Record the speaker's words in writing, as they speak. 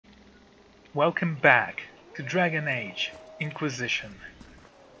Welcome back to Dragon Age Inquisition.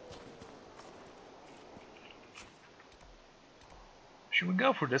 Should we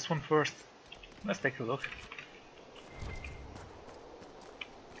go for this one first? Let's take a look.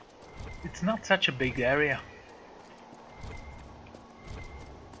 It's not such a big area.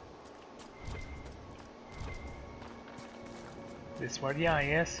 This where the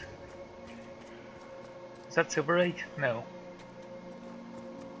eye is. Is that Silver 8? No.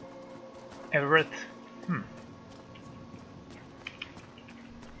 Everett.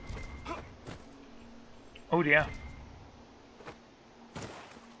 Oh yeah.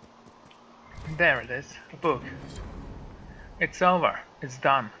 There it is, a book. It's over. It's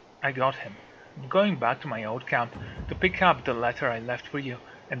done. I got him. I'm going back to my old camp to pick up the letter I left for you,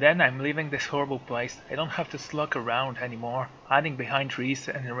 and then I'm leaving this horrible place. I don't have to slug around anymore, hiding behind trees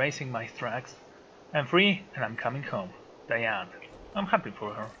and erasing my tracks. I'm free and I'm coming home. Diane. I'm happy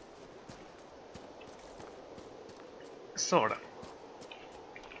for her. Sorta.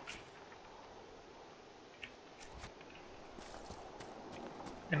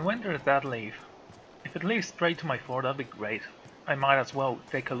 And when does that leave? If it leads straight to my fort, that'd be great. I might as well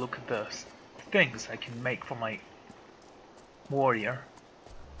take a look at the things I can make for my warrior.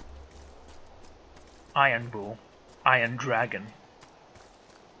 Iron Bull, Iron Dragon.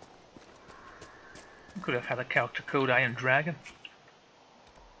 I could have had a character called Iron Dragon.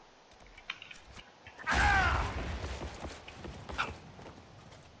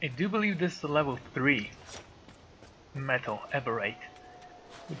 I do believe this is a level 3 metal aberrate,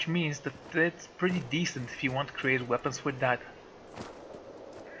 which means that it's pretty decent if you want to create weapons with that.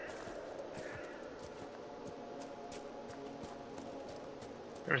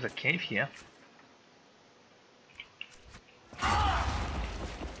 There's a cave here.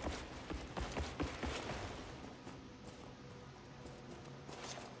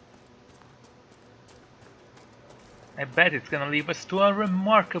 I bet it's gonna lead us to a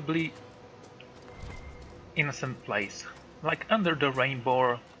remarkably innocent place, like under the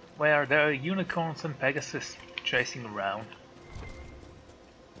rainbow, where there are unicorns and Pegasus chasing around.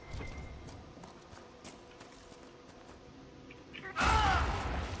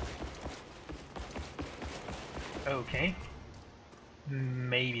 Okay,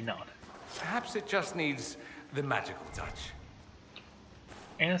 maybe not. Perhaps it just needs the magical touch.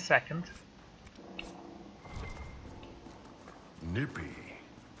 In a second. Nippy.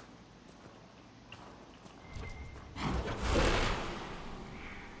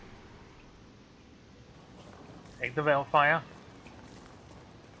 Take the Veilfire.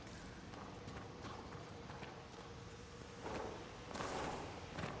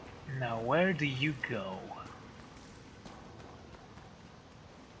 Now where do you go?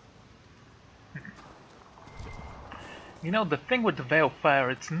 You know, the thing with the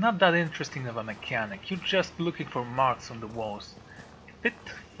Veilfire, it's not that interesting of a mechanic. You're just looking for marks on the walls. If it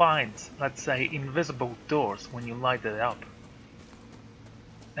finds, let's say, invisible doors when you light it up,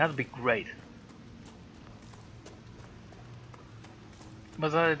 that'd be great.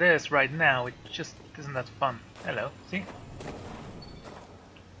 But as it is right now, it just isn't that fun. Hello, see?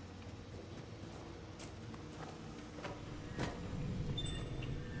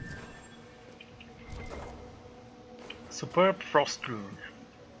 Superb Frost Rune.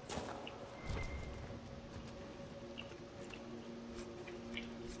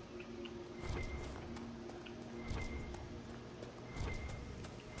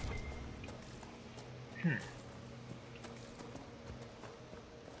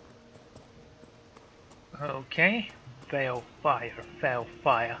 Okay,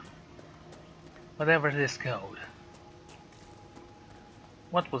 Veilfire. Whatever this code.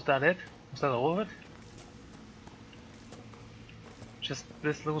 What was that it? Was that all of it? Just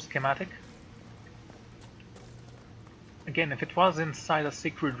this little schematic? Again, if it was inside a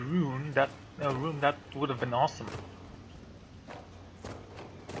secret room, that would have been awesome.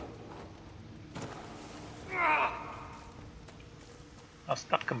 I'll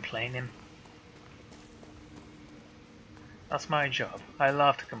stop complaining. That's my job. I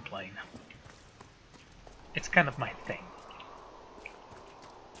love to complain. It's kind of my thing.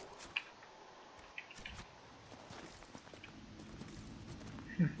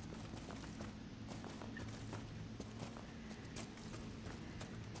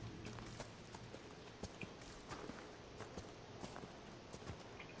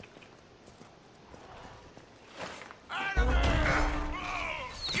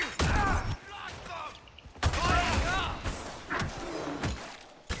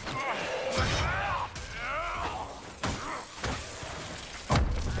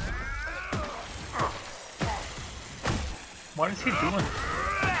 What is he doing?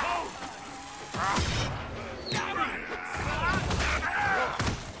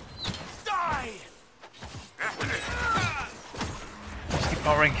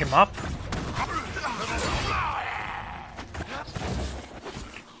 powering him up.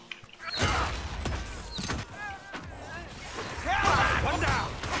 One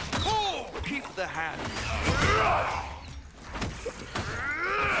down. Keep the hand.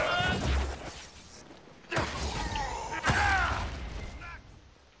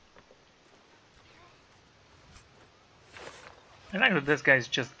 I like that this guy's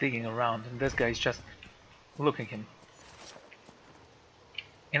just digging around and this guy's just looking him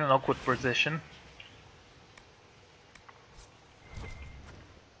in an awkward position.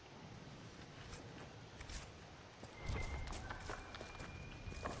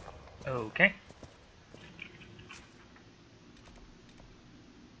 Okay.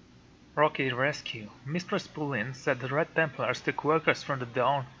 Rocky rescue. Mistress Pauline said the Red Templars took workers from the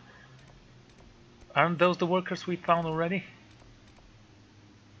Dawn. Aren't those the workers we found already?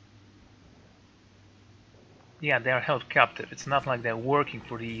 Yeah, they are held captive. It's not like they're working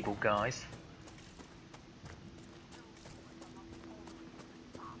for the evil guys.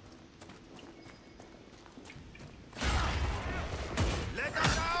 Let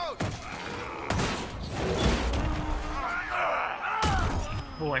us out!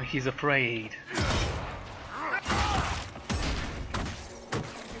 Oh, and he's afraid.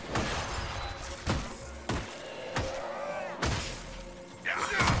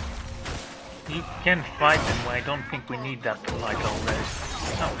 You can fight them, I don't think we need that light already.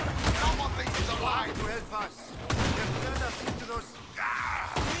 Oh. Someone thinks he's alive to help us. They've turned us into those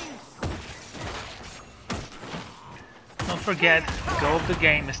things. Don't forget, the goal of the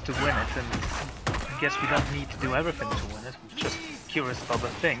game is to win it, and I guess we don't need to do everything to win it. We're just curious about the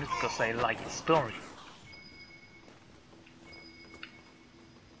things because I like the story.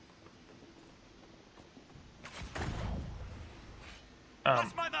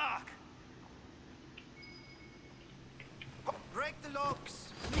 That's my mark. Break the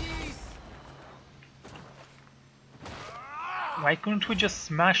locks, please. Why couldn't we just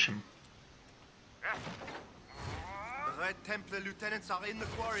smash him? The Red Templar lieutenants are in the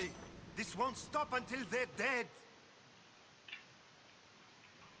quarry. This won't stop until they're dead.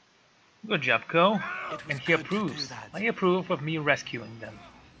 Good job, Co. And he approves. I approve of me rescuing them.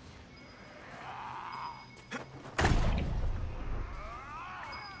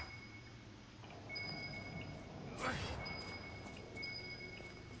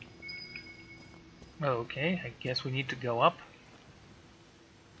 Okay, I guess we need to go up.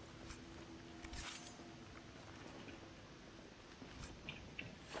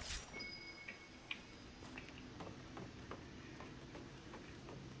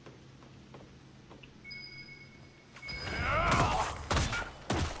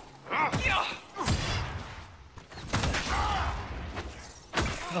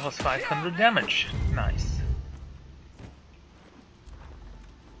 That was 500 damage. Nice.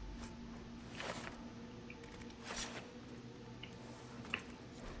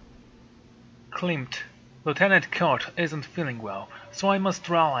 Klimt, Lieutenant Kurt isn't feeling well, so I must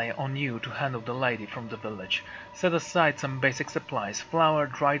rely on you to handle the lady from the village. Set aside some basic supplies, flour,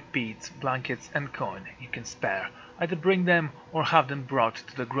 dried beets, blankets and coin you can spare. Either bring them or have them brought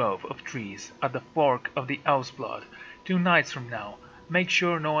to the grove of trees at the fork of the Owl's Blood. 2 nights from now. Make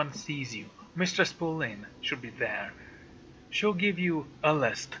sure no one sees you. Mistress Pauline should be there. She'll give you a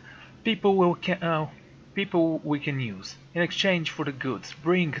list. People we can use. In exchange for the goods,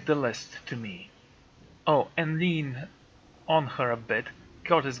 bring the list to me. Oh, and lean on her a bit.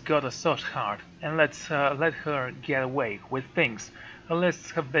 God has got a soft heart, and let her get away with things. Her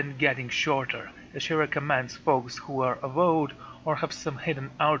lists have been getting shorter, as she recommends folks who are avowed or have some hidden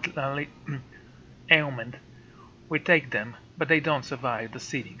ailment. We take them, but they don't survive the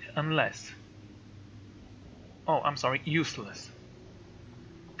sieging, unless... Oh, I'm sorry, useless.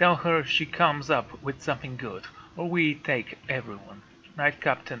 Tell her she comes up with something good, or we take everyone. Knight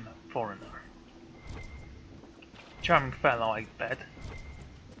Captain Foreigner. Charming fellow, I bet.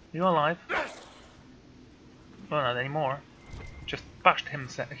 You alive? Well, not anymore. Just bashed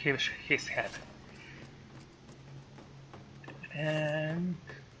his head. And...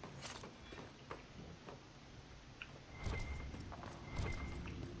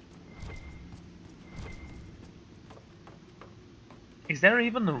 is there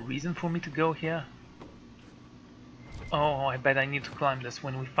even a reason for me to go here? Oh, I bet I need to climb this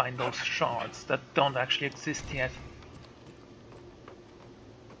when we find those shards that don't actually exist yet.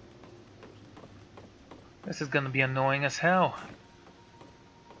 This is gonna be annoying as hell.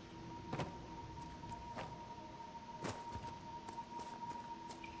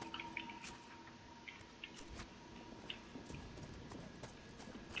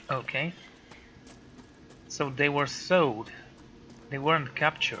 Okay. So they were sewed. They weren't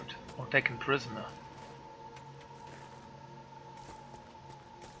captured or taken prisoner.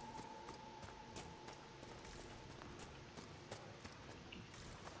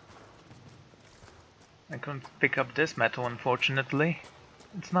 I couldn't pick up this metal, unfortunately.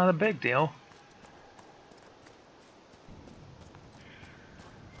 It's not a big deal.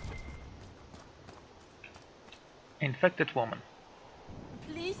 Infected woman.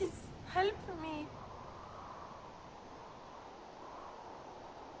 Please, help me.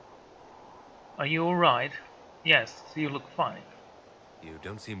 Are you alright? Yes, you look fine. You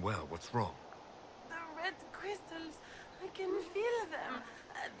don't seem well. What's wrong? The red crystals, I can feel them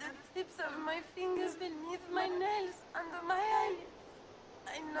at the tips of my fingers, beneath my nails, under my eyelids.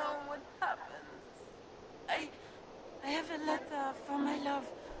 I know what happens. I have a letter for my love.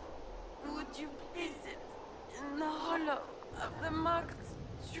 Would you place it in the hollow of the marked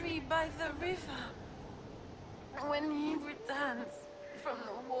tree by the river? When he returns from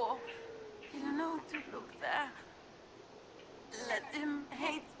the war, he'll know to look there. Let him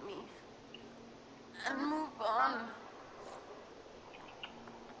hate me and move on.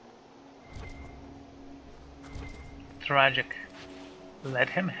 Tragic. Let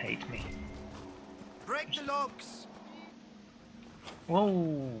him hate me. Break the logs!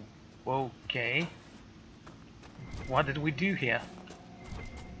 Whoa. Okay. What did we do here?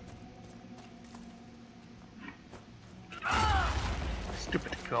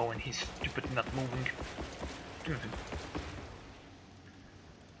 Stupid go and he's stupid not moving.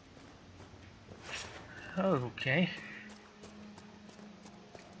 Okay.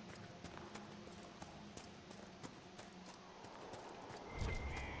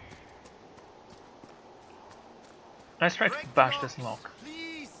 Let's try to Break the bash this logs, lock.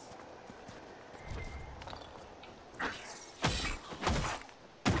 please!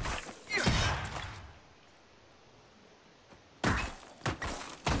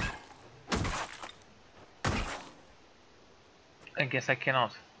 I guess I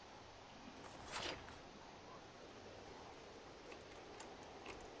cannot.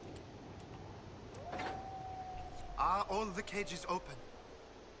 Are all the cages open?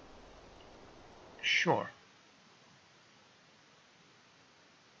 Sure.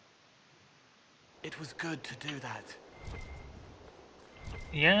 It was good to do that.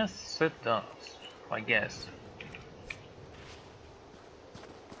 Yes, it does. I guess.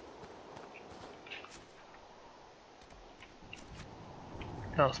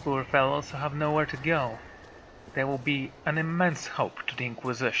 Those poor fellows have nowhere to go. They will be an immense help to the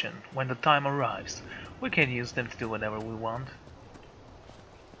Inquisition when the time arrives. We can use them to do whatever we want.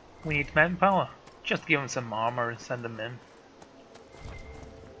 We need manpower. Just give them some armor and send them in.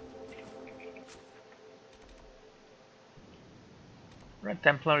 Red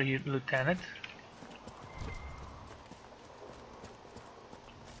Templar Lieutenant.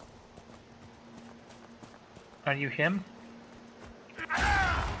 Are you him?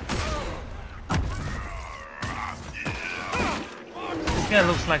 This guy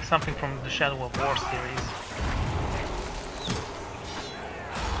looks like something from the Shadow of War series.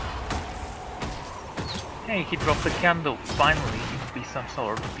 Hey, he dropped the candle. Finally, he could be some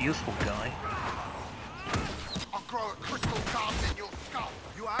sort of useful guy. I'll grow a crystal dart in your skull!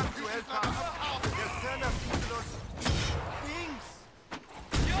 You have to help us! They'll turn us into those things!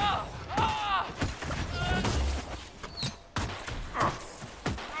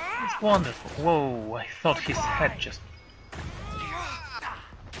 It's wonderful. Whoa, I thought his head just...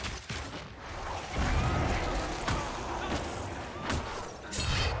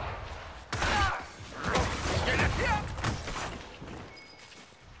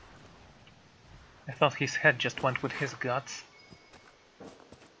 I thought his head just went with his guts.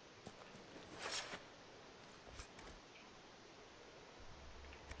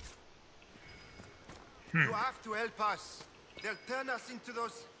 You have to help us! They'll turn us into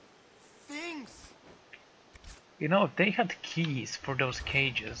those things! You know, if they had keys for those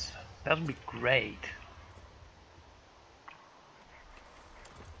cages, that would be great.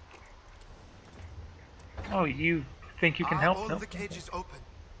 Oh, you think you can Are help? all No? the cages open?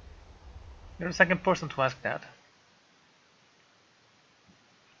 You're the second person to ask that.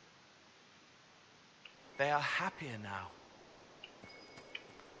 They are happier now.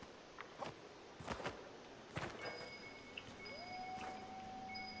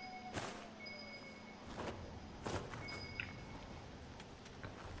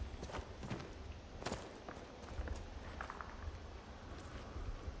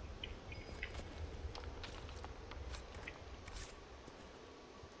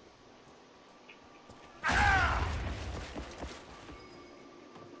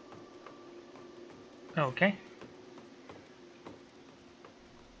 Okay.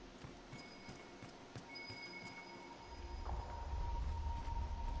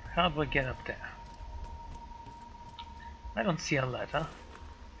 How do I get up there? I don't see a ladder.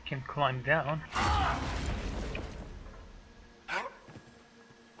 I can climb down.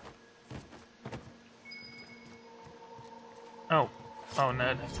 Oh. Oh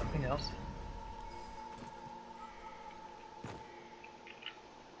no, that's something else.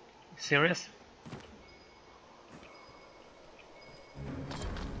 Serious?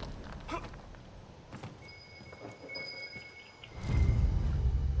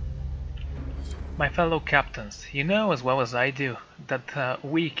 My fellow captains, you know as well as I do that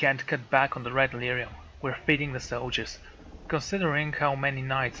we can't cut back on the red lyrium. We're feeding the soldiers. Considering how many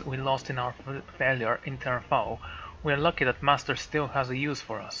knights we lost in our failure in Terrafal, we're lucky that Master still has a use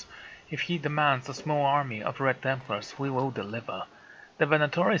for us. If he demands a small army of Red Templars, we will deliver. The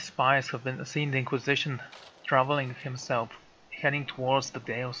Venatori spies have been seen the Inquisition traveling himself, heading towards the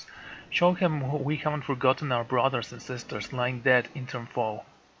Dales. Show him we haven't forgotten our brothers and sisters lying dead in Terrafal.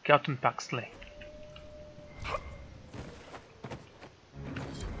 Captain Paxley.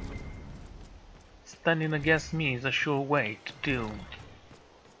 Standing against me is a sure way to doom.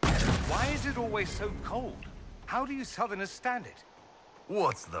 Why is it always so cold? How do you Southerners stand it?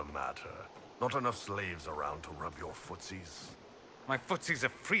 What's the matter? Not enough slaves around to rub your footsies? My footsies are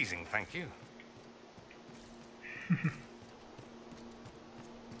freezing, thank you. The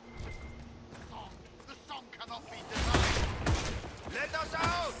song cannot be denied! Let us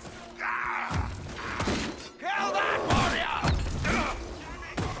out! Kill that warrior!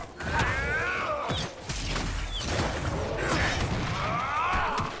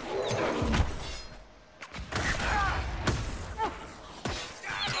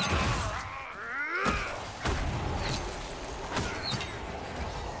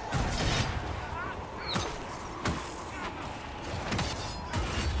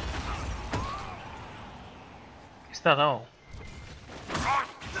 Is that all?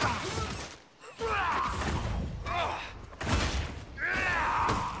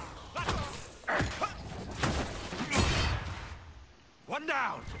 One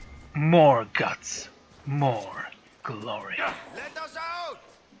down! More guts. More glory. Let us out!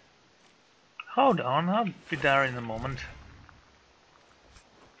 Hold on, I'll be there in a moment.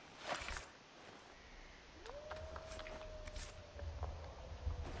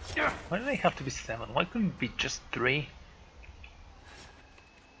 Why do they have to be 7? Why couldn't it be just 3?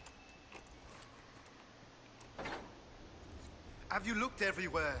 Have you looked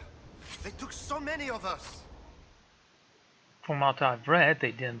everywhere? They took so many of us! From what I've read,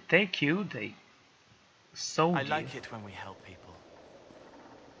 they didn't take you, they sold I you. like it when we help people.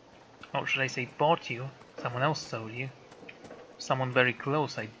 Or should I say bought you? Someone else sold you. Someone very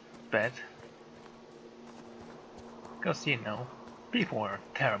close, I bet. Because, you know, people are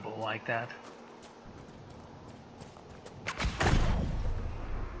terrible like that.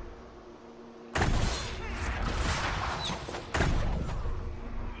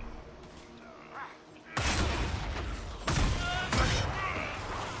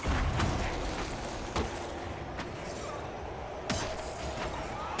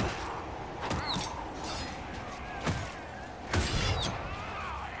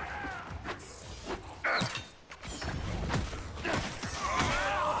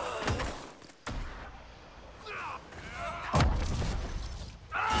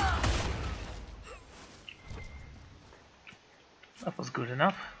 That was good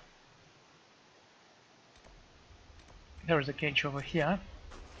enough. There is a cage over here.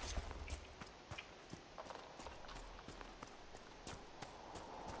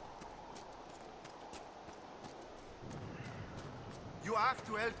 You have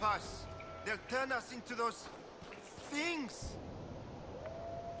to help us. They'll turn us into those things.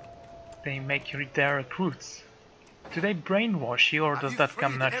 They make you their recruits. Do they brainwash you, or Have does you that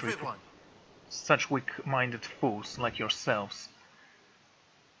come freed naturally everyone? for such weak-minded fools like yourselves?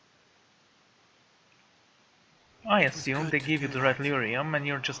 I assume good they to give you do the red that. lyrium and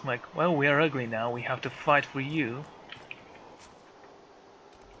you're just like, well, we are ugly now, we have to fight for you.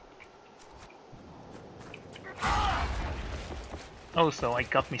 Also, I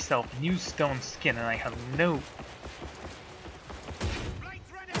got myself new stone skin and I have no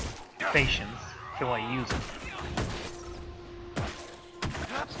patience till I use it.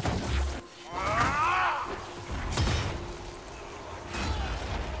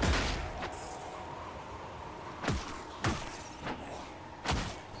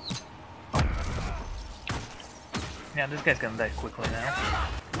 Yeah, this guy's gonna die quickly now.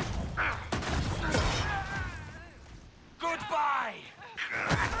 Goodbye!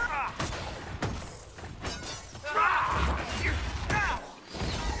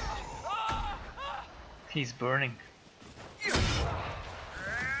 He's burning.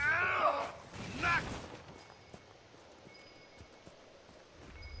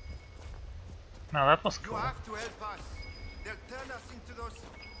 Now that was You cool. have to help us. They'll turn us into those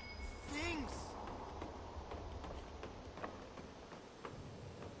things.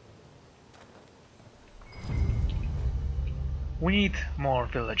 We need more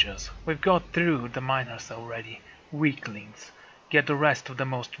villagers. We've got through the miners already. Weaklings. Get the rest of the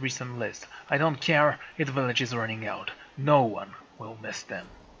most recent list. I don't care if the village is running out. No one will miss them.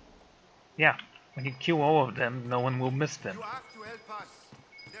 Yeah, when you kill all of them, no one will miss them. You have to help us.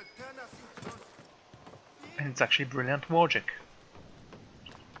 They'll turn us into those things. And it's actually brilliant logic.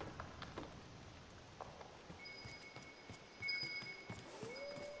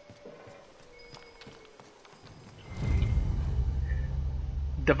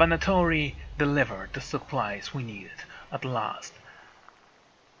 The Venatori delivered the supplies we needed, at last.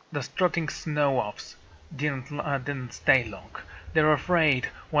 The strutting snow-offs didn't stay long. They're afraid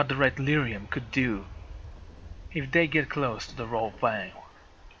what the red lyrium could do if they get close to the raw veil.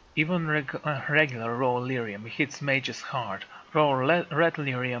 Even regular raw lyrium hits mages hard. Raw red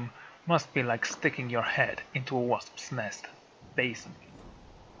lyrium must be like sticking your head into a wasp's nest. Basin.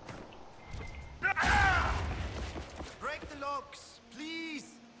 Break the locks, please.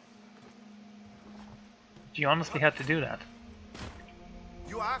 Do you honestly have to do that?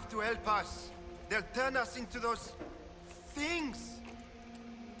 You have to help us. They'll turn us into those things.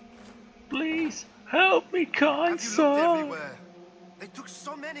 Please help me, kind Have you looked sir. everywhere? They took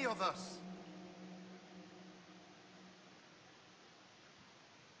so many of us.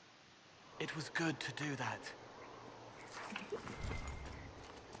 It was good to do that.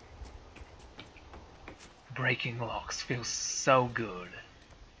 Breaking locks feels so good.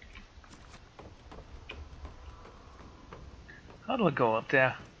 How do I go up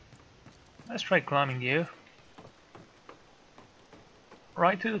there? Let's try climbing you.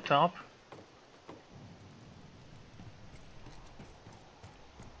 Right to the top.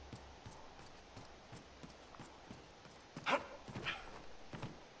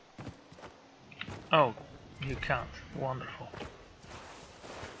 Oh, you can't. Wonderful.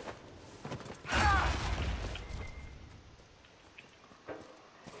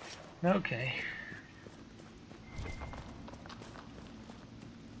 Okay.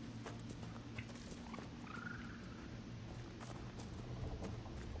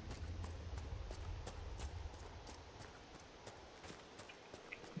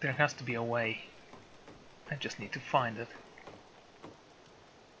 There has to be a way. I just need to find it.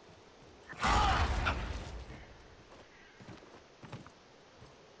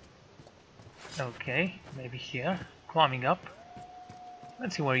 Okay, maybe here. Climbing up.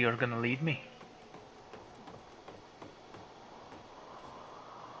 Let's see where you're gonna lead me.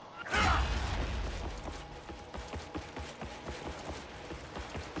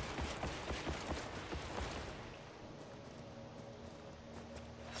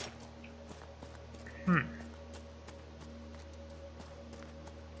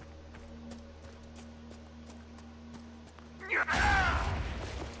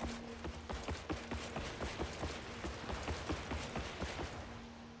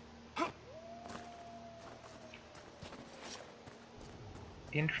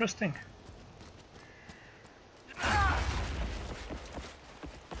 Interesting.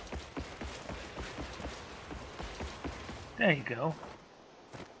 There you go.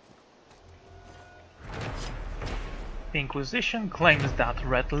 The Inquisition claims that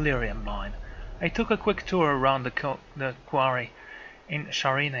red lyrium mine. I took a quick tour around the quarry in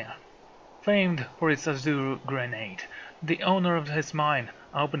Sharinea, famed for its azure granite. The owner of his mine,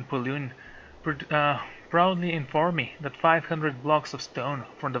 Alban Pulun, proudly informed me that 500 blocks of stone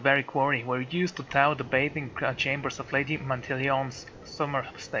from the very quarry were used to tow the bathing chambers of Lady Mantillion's summer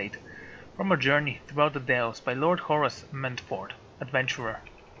estate, from a journey throughout the Dales by Lord Horace Mentford, adventurer.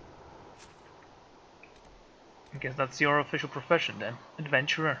 I guess that's your official profession then,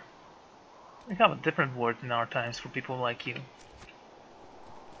 adventurer. We have a different word in our times for people like you.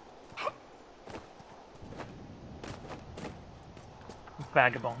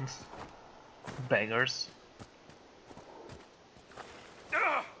 Vagabonds. Beggars.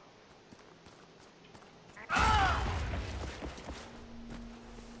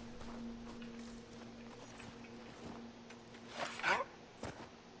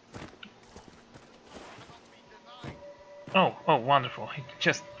 Oh, wonderful. He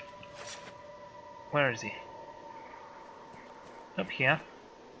just... Where is he? Up here.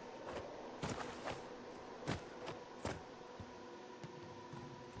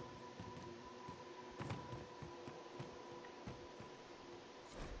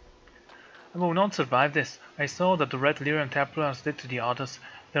 I will not survive this. I saw that the red lyrium Templars did to the others.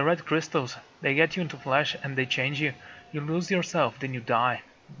 The red crystals, they get you into flesh and they change you. You lose yourself, then you die.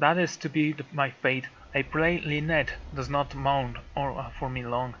 That is to be my fate. I pray Lynette does not mourn for me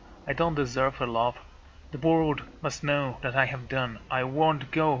long. I don't deserve her love. The world must know that I have done. I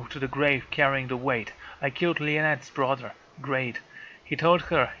won't go to the grave carrying the weight. I killed Lynette's brother, Grade. He told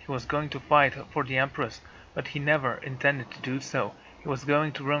her he was going to fight for the Empress, but he never intended to do so. He was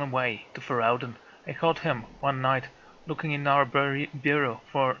going to run away to Ferrauden. I caught him one night, looking in our bureau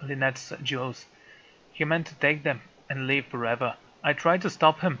for Lynette's jewels. He meant to take them and leave forever. I tried to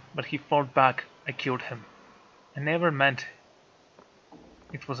stop him, but he fought back. I killed him. I never meant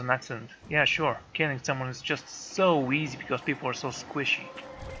it was an accident. Yeah, sure, killing someone is just so easy because people are so squishy.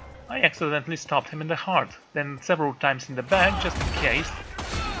 I accidentally stopped him in the heart, then several times in the back just in case.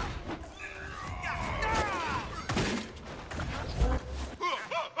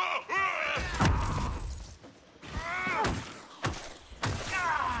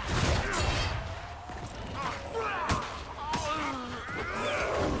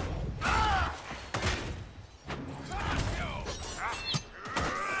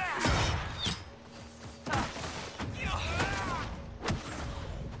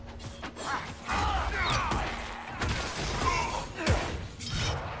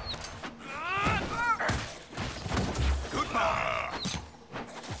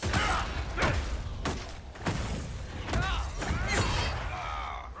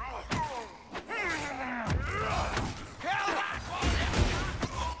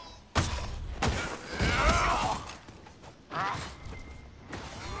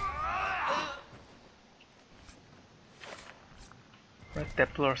 Red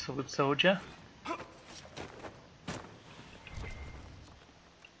Templar Salute Soldier.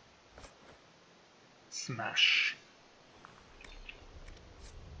 Smash.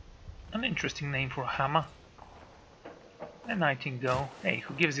 An interesting name for a hammer. A nightingale. Hey,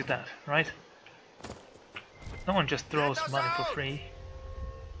 who gives you that, right? No one just throws money for free.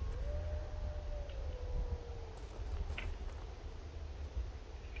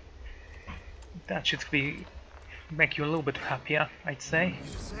 That should make you a little bit happier, I'd say.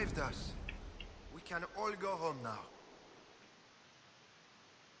 You saved us. We can all go home now.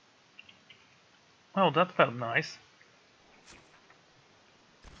 Well, that felt nice.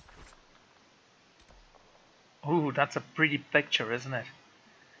 Ooh, that's a pretty picture, isn't it?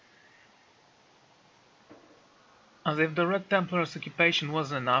 As if the Red Templars' occupation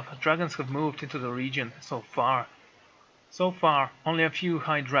wasn't enough, dragons have moved into the region so far. So far, only a few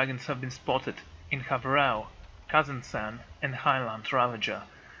high dragons have been spotted in Haverau, Kazansan, and Highland Ravager.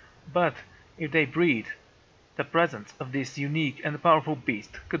 But if they breed, the presence of this unique and powerful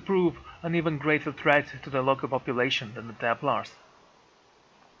beast could prove an even greater threat to the local population than the Templars.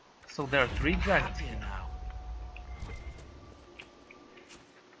 So there are 3 dragons here now.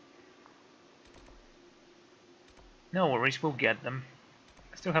 No worries, we'll get them.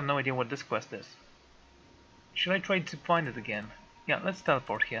 I still have no idea what this quest is. Should I try to find it again? Yeah, let's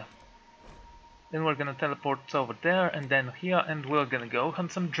teleport here. Then we're gonna teleport over there and then here, and we're gonna go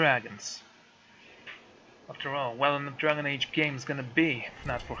hunt some dragons. After all, well, in the Dragon Age game is gonna be, if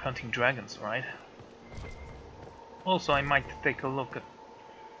not for hunting dragons, right? Also, I might take a look at...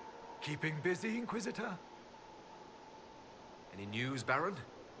 Keeping busy, Inquisitor? Any news, Baron?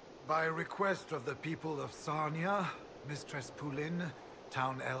 By request of the people of Sarnia, Mistress Poulin,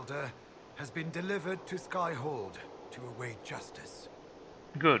 Town Elder, has been delivered to Skyhold to await justice.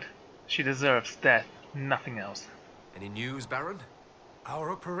 Good. She deserves death, nothing else. Any news, Baron?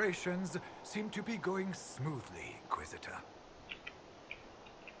 Our operations seem to be going smoothly, Inquisitor.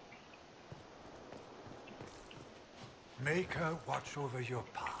 Make her watch over your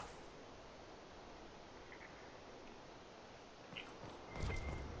path.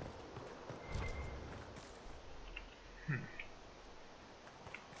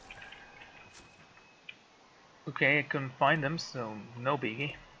 Okay, I couldn't find them, so no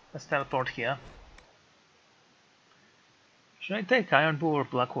biggie. Let's teleport here. Should I take Iron Bow or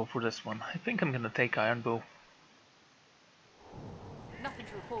Blackwall for this one? I think I'm gonna take Iron Bow. Nothing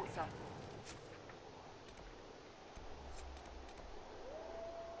to report, sir.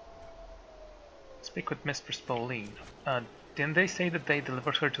 Speak with Mistress Pauline. Didn't they say that they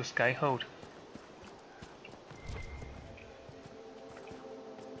delivered her to Skyhold?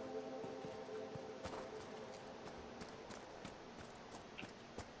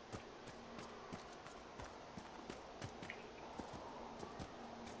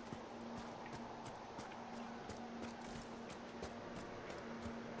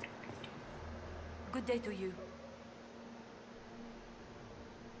 Good day to you.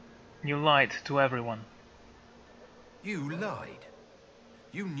 You lied to everyone. You lied.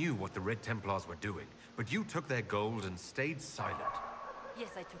 You knew what the Red Templars were doing, but you took their gold and stayed silent.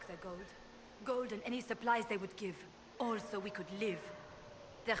 Yes, I took their gold. Gold and any supplies they would give. All so we could live.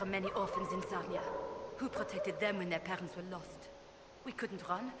 There are many orphans in Sarnia. Who protected them when their parents were lost? We couldn't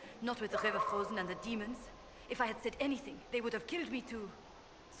run, not with the river frozen and the demons. If I had said anything, they would have killed me too.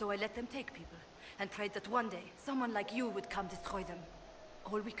 So I let them take people, and prayed that one day, someone like you would come destroy them.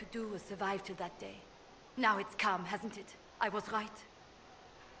 All we could do was survive till that day. Now it's come, hasn't it? I was right.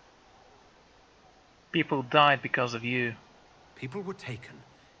 People died because of you. People were taken,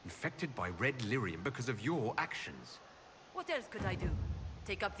 infected by red lyrium because of your actions. What else could I do?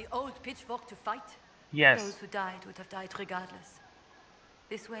 Take up the old pitchfork to fight? Yes. Those who died would have died regardless.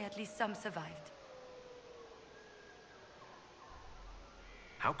 This way at least some survived.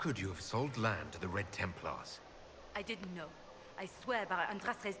 How could you have sold land to the Red Templars? I didn't know. I swear by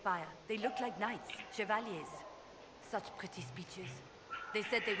Andrastre's spire, they look like knights, chevaliers. Such pretty speeches. They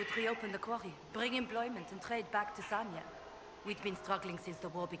said they would reopen the quarry, bring employment and trade back to Sarnia. We'd been struggling since the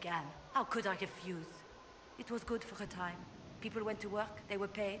war began. How could I refuse? It was good for a time. People went to work, they were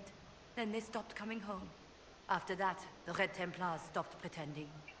paid. Then they stopped coming home. After that, the Red Templars stopped pretending.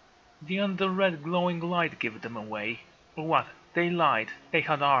 Didn't the red glowing light give them away? Or what? They lied, they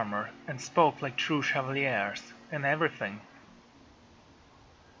had armor, and spoke like true chevaliers, and everything.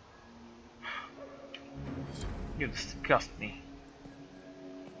 You disgust me.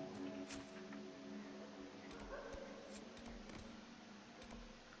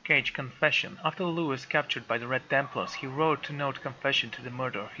 Cage confession. After Lou was captured by the Red Templars, he wrote a note confession to the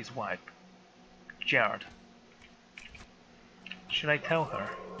murder of his wife, Jared. Should I tell her?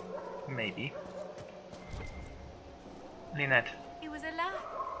 Maybe. Lynette. He was alive.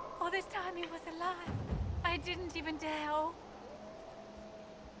 All this time he was alive. I didn't even dare.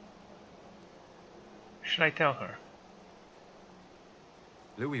 Should I tell her?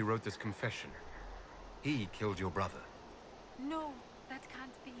 Louis wrote this confession. He killed your brother. No, that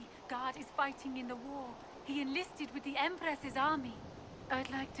can't be. God is fighting in the war. He enlisted with the Empress's army. I'd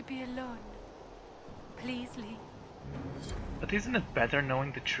like to be alone. Please leave. But isn't it better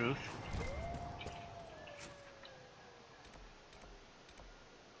knowing the truth?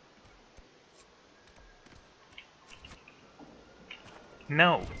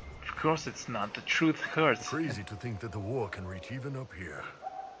 No, of course it's not. The truth hurts. Crazy to think that the war can reach even up here.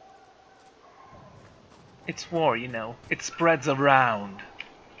 It's war, you know. It spreads around.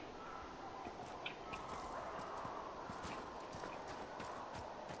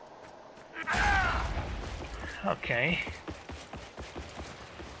 Okay.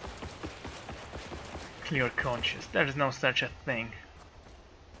 Clear conscience. There is no such a thing.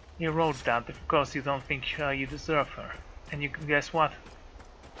 You wrote that because you don't think you deserve her. And you guess what?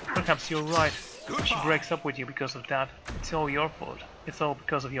 Perhaps you're right. If she breaks up with you because of that, it's all your fault. It's all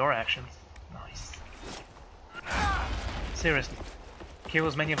because of your actions. Nice. Seriously, kill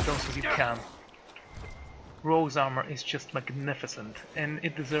as many of those as you can. Rogue's armor is just magnificent, and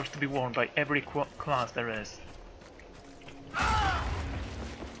it deserves to be worn by every class there is.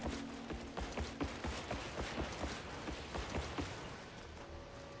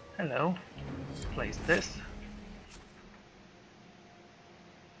 Hello. Place this.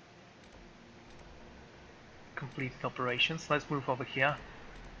 Completed operations. Let's move over here.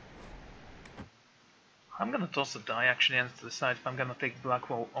 I'm gonna toss a die actually and to decide if I'm gonna take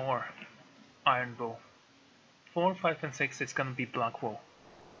Blackwall or Iron Bow. 4, 5 and 6 it's gonna be Blackwall.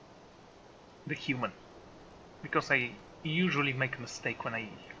 The human. Because I usually make a mistake when I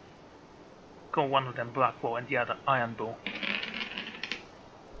go one of them Blackwall and the other Iron Bow.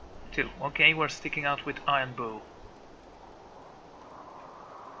 2. Okay, we're sticking out with Iron Bow.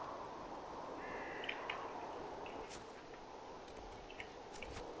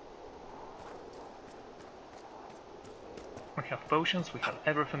 We have potions, we have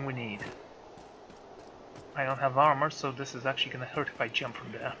everything we need. I don't have armor, so this is actually gonna hurt if I jump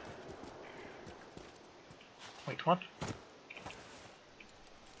from there. Wait, what?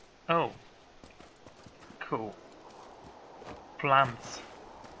 Oh. Cool. Plants.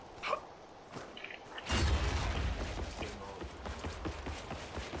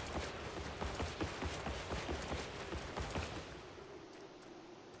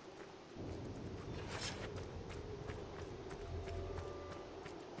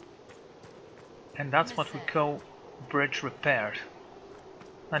 And that's what we call bridge repaired.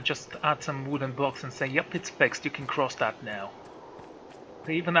 Not just add some wooden blocks and say, yep, it's fixed, you can cross that now.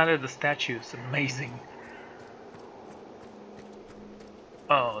 They even added the statues, amazing.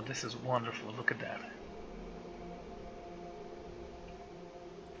 Oh, this is wonderful, look at that.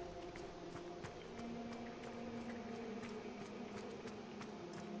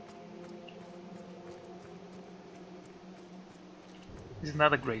 This is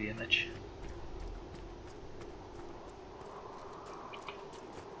not a great image.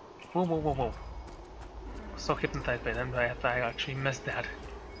 Whoa, whoa, whoa, whoa. So hypnotized by them, I actually missed that.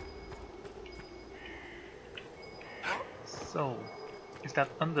 So, is that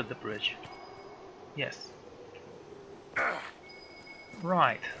under the bridge? Yes.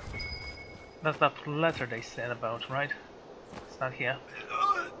 Right. That's that letter they said about, right? It's not here.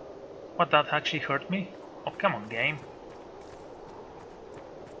 What, that actually hurt me? Oh, come on, game.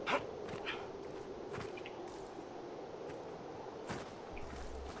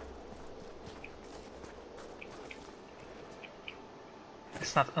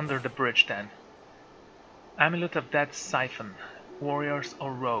 It's not under the bridge then. Amulet of Death Siphon. Warriors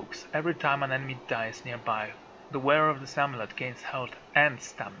or rogues. Every time an enemy dies nearby, the wearer of this amulet gains health and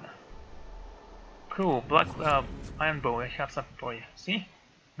stamina. Cool, black iron bow, I have something for you. See?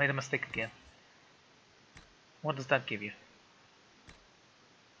 Made a mistake again. What does that give you?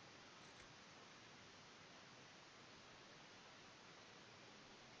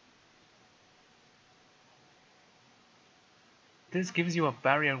 This gives you a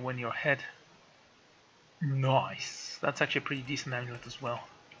barrier when you're hit. Nice. That's actually a pretty decent amulet as well.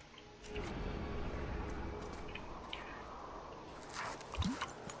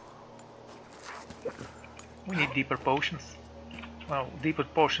 We need deeper potions. Well, deeper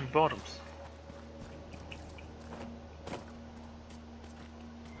potion bottoms.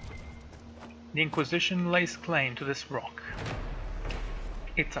 The Inquisition lays claim to this rock.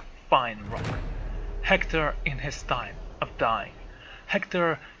 It's a fine rock. Hector in his time of dying.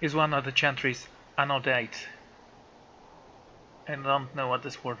 Hector is one of the Chantry's Anodate. I don't know what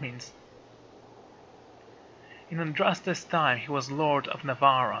this word means. In Andraste's time he was Lord of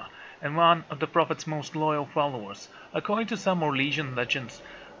Navarra and one of the Prophet's most loyal followers. According to some Orlesian legends,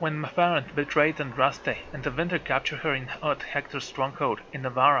 when Mafarant betrayed Andraste and the Winter captured her at Hector's stronghold in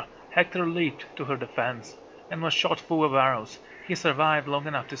Navarra, Hector leaped to her defense and was shot full of arrows. He survived long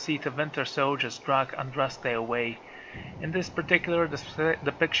enough to see the Winter soldiers drag Andraste away. In this particular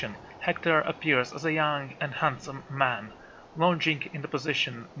depiction, Hector appears as a young and handsome man, lounging in the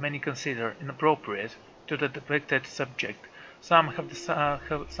position many consider inappropriate to the depicted subject. Some have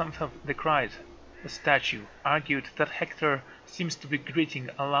decried the statue, argued that Hector seems to be greeting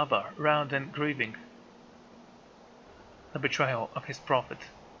a lover rather than grieving the betrayal of his prophet.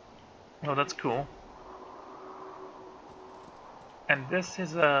 Oh, that's cool. And this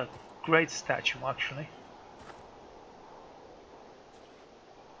is a great statue, actually.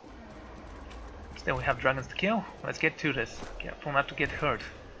 Still, we have dragons to kill. Let's get to this. Careful not to get hurt.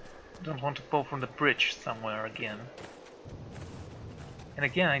 Don't want to fall from the bridge somewhere again. And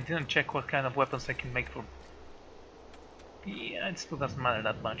again, I didn't check what kind of weapons I can make for... Yeah, it still doesn't matter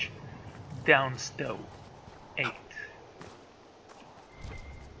that much. Downstow. 8.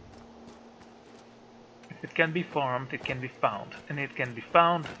 If it can be farmed, it can be found. And it can be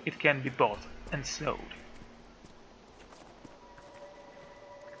found, it can be bought and sold.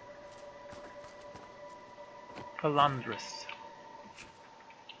 Calandris.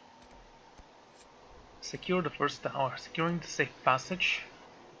 Secure the first tower. Securing the safe passage.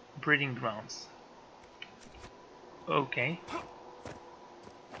 Breeding grounds. Okay.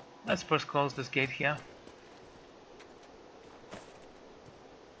 Let's first close this gate here.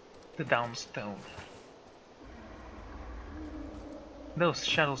 The downstone. Those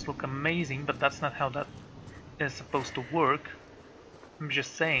shadows look amazing, but that's not how that is supposed to work. I'm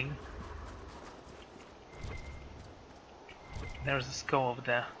just saying. There's a skull over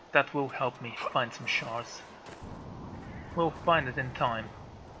there. That will help me find some shards. We'll find it in time.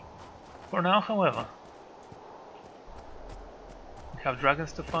 For now, however, we have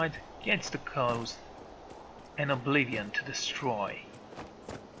dragons to fight, gates to close, and oblivion to destroy.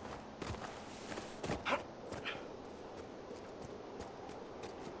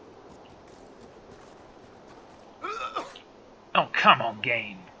 Oh, come on,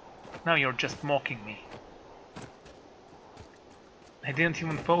 game. Now you're just mocking me. I didn't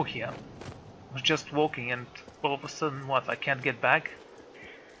even fall here. I was just walking and all of a sudden, what, I can't get back?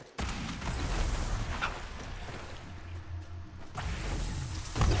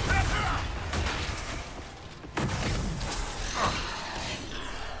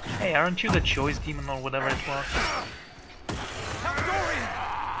 Hey, aren't you the choice demon or whatever it was?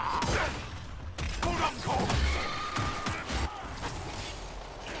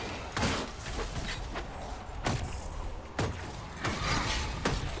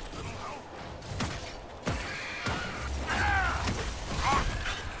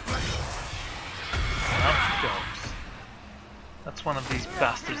 One of these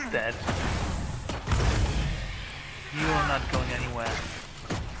bastards dead. You are not going anywhere.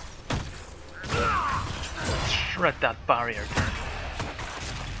 Shred that barrier then.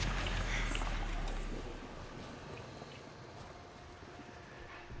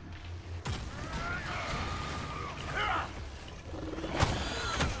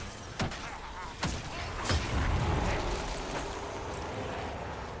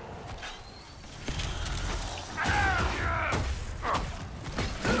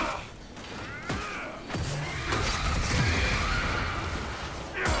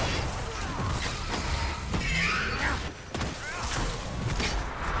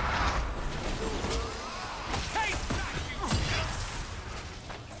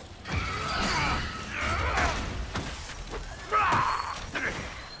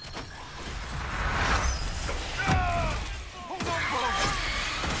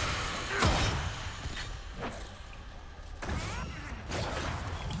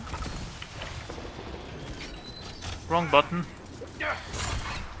 Wrong button.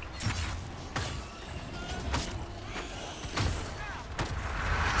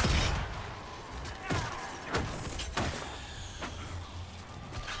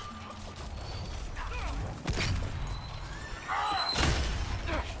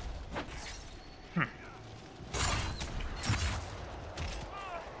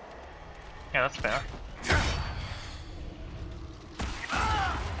 Yeah, that's fair.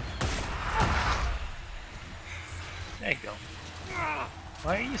 There you go.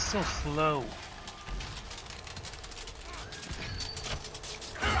 Why are you so slow?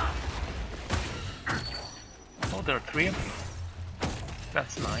 Oh, there are 3 of you.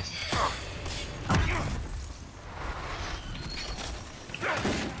 That's nice.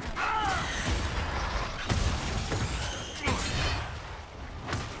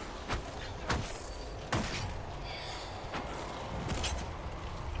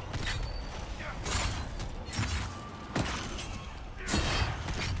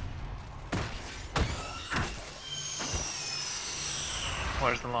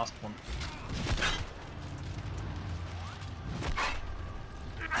 Where's the last one?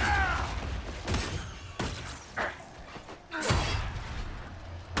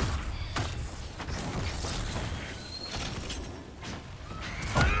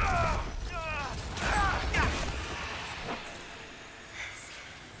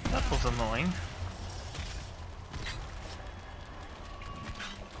 That was annoying.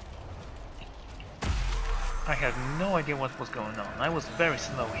 I had no idea what was going on. I was very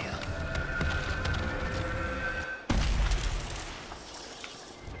slow here.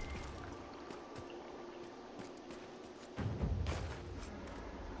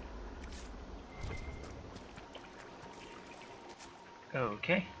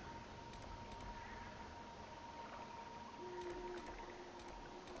 Okay.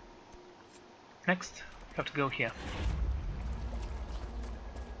 Next, have to go here.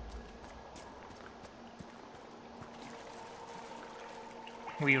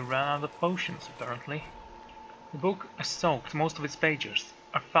 We ran out of potions, apparently. The book is soaked, most of its pages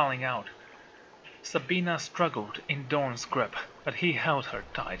are falling out. Sabina struggled in Dorn's grip, but he held her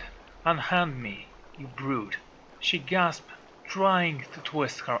tight. "Unhand me, you brute," she gasped, trying to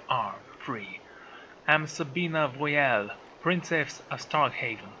twist her arm free. "I am Sabina Voyelle, Princess of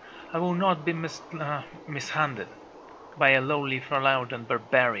Starkhaven. I will not be mishanded by a lowly Farlauden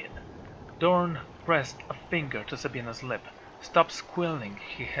barbarian." Dorn pressed a finger to Sabina's lip. "Stop squealing,"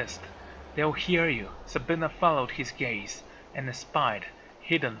 he hissed. "They'll hear you." Sabina followed his gaze and espied,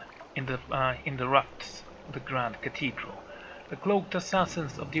 hidden in the rafts of the Grand Cathedral, the cloaked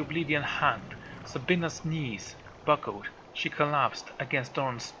assassins of the Oblivion Hand. Sabina's knees buckled. She collapsed against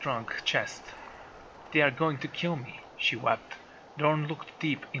Dorn's strong chest. "They are going to kill me," she wept. Dorn looked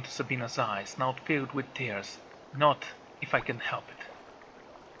deep into Sabina's eyes, now filled with tears. "Not if I can help it."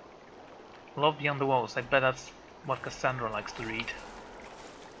 Love Beyond the Walls, I bet that's what Cassandra likes to read.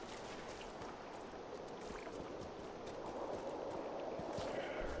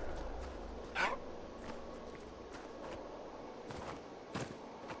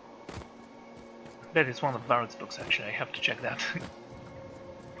 Bet it's one of Barrett's books, actually. I have to check that.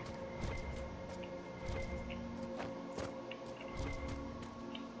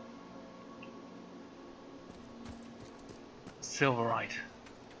 Silverite.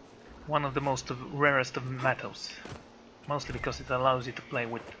 One of the most rarest of metals. Mostly because it allows you to play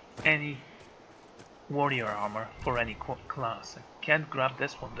with any warrior armor for any class. I can't grab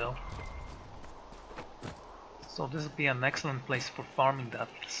this one though. So this would be an excellent place for farming that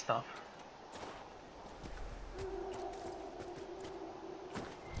stuff.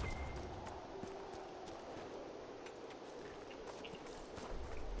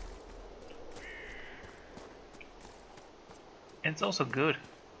 And it's also good.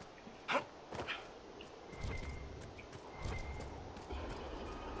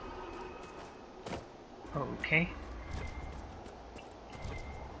 Okay.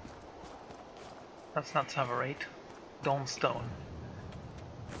 That's not Savarate. Dawnstone.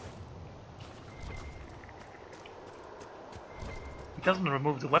 It doesn't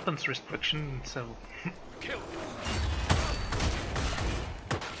remove the weapons restriction, so... Kill.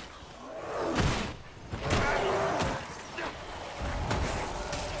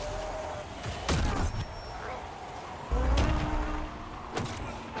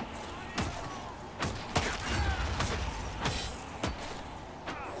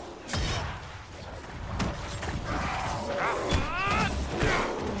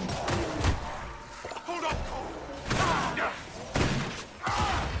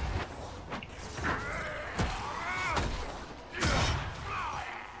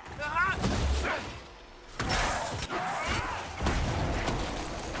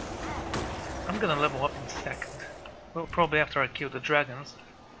 I'm gonna level up in a second. Well, probably after I kill the dragons.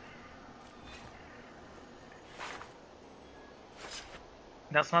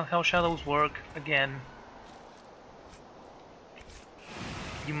 That's not how shadows work, again.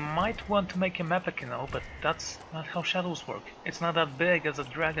 You might want to make him epic, you know, but that's not how shadows work. It's not that big as a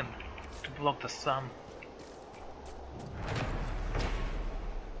dragon to block the sun.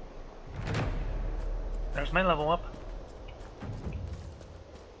 There's my level up.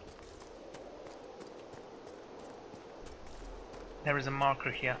 There is a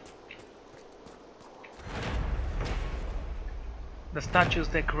marker here. The statues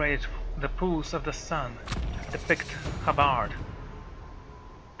decorate the pools of the sun depict Hubbard,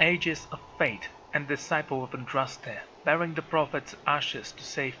 Aegis of Fate and disciple of Andraste, bearing the prophet's ashes to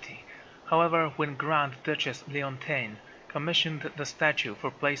safety. However, when Grand Duchess Leontine commissioned the statue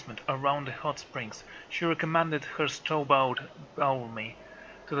for placement around the hot springs, she recommended her stowbowed Baulmi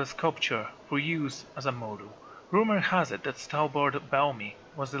to the sculpture for use as a model. Rumor has it that stowbowed Baulmi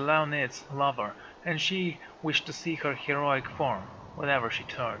was the Leonid's lover, and she wished to see her heroic form whenever she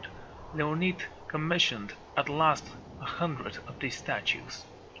turned. Leonid commissioned at last 100 of these statues.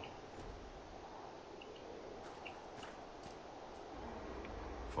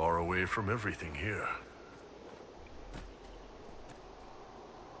 Far away from everything here.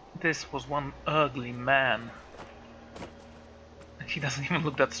 This was one ugly man. He doesn't even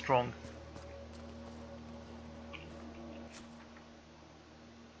look that strong.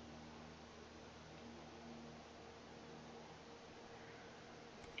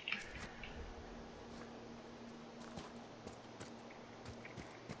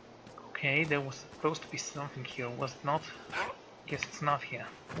 Okay, there was supposed to be something here, was it not? Guess it's not here.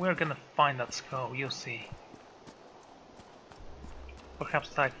 We're gonna find that skull, you'll see.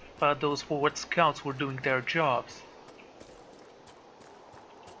 Perhaps I thought those forward scouts were doing their jobs.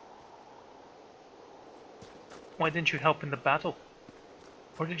 Why didn't you help in the battle?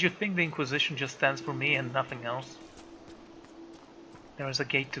 Or did you think the Inquisition just stands for me and nothing else? There is a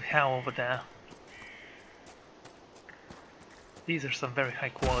gate to hell over there. These are some very high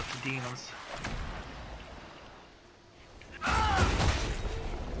quality demons.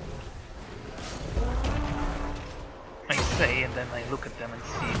 I say, and then I look at them and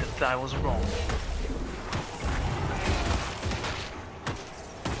see that I was wrong.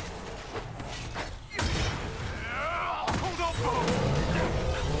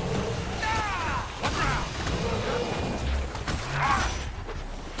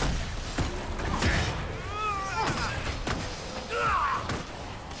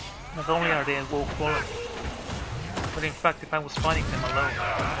 Not only are they a low quality, but in fact if I was fighting them alone,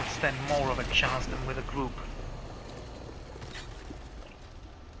 I would stand more of a chance than with a group.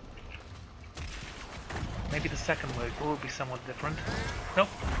 Maybe the second wave will be somewhat different. Nope.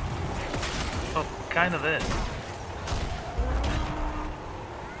 Oh, kind of is.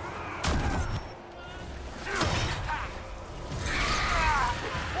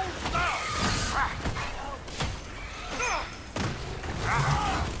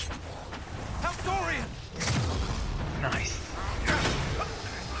 Nice.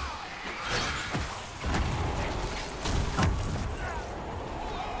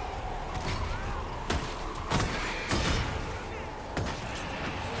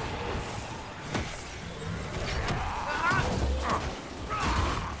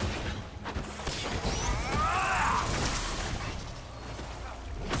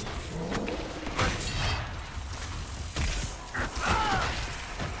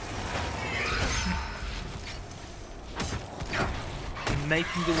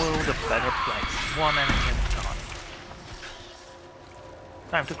 Making the world a better place, one enemy at a time.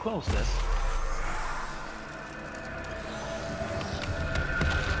 Time to close this.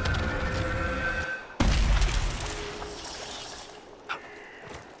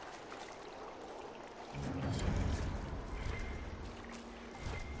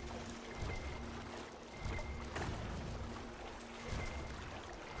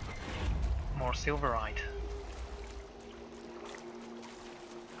 silverite.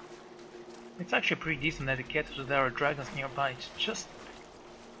 It's actually pretty decent indicator that there are dragons nearby. It's just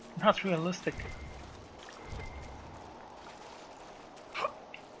not realistic.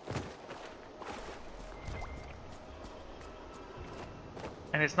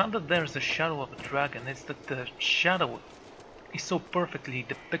 And it's not that there's a shadow of a dragon, it's that the shadow is so perfectly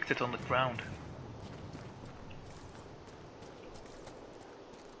depicted on the ground.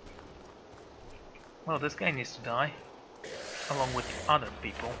 Well, this guy needs to die, along with other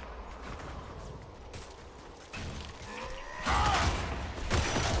people.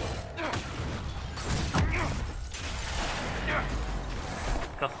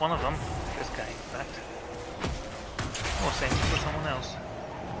 Got one of them, this guy in fact. Or same for someone else.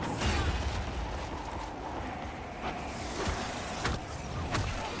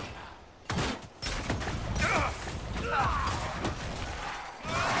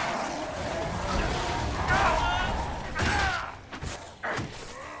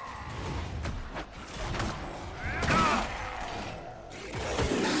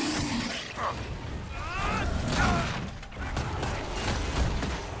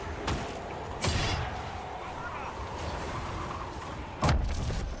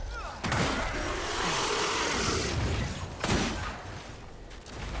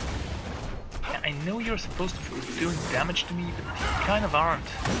 I know you're supposed to be doing damage to me, but you kind of aren't.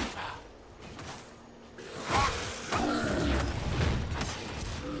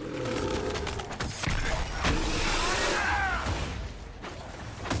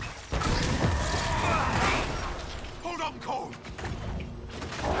 Hold on, Cole.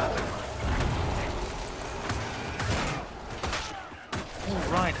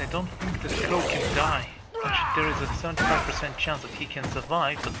 Alright, I don't think this crow can die. Actually, there is a 75% chance that he can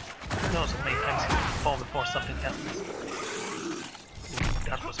survive, but who knows how many times he can fall before something happens. Ooh,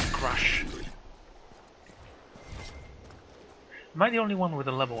 that was a crush. Am I the only one with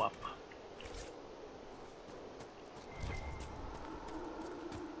a level up?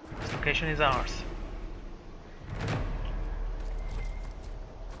 This location is ours.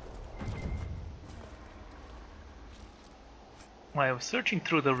 While I was searching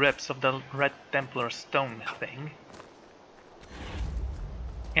through the ribs of the Red Templar stone thing.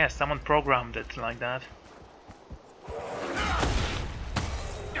 Yeah, someone programmed it like that.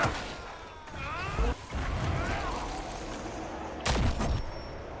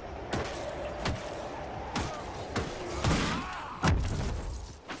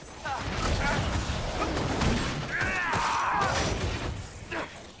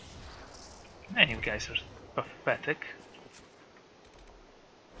 Man, you guys are pathetic.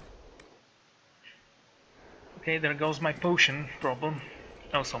 Okay, there goes my potion problem.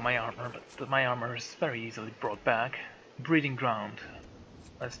 Also my armor, but my armor is very easily brought back. Breeding ground.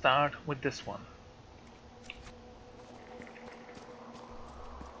 Let's start with this one.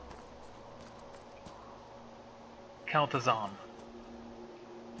 Kautazan.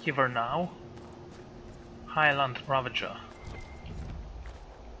 Giver now. Highland Ravager.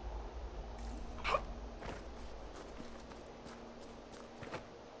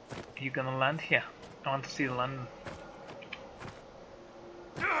 You gonna land here? I want to see the land.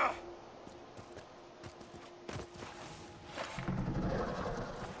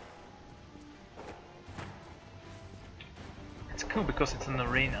 It's cool because it's an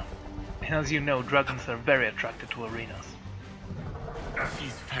arena. And as you know, dragons are very attracted to arenas.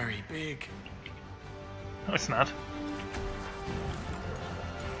 He's very big. No, it's not.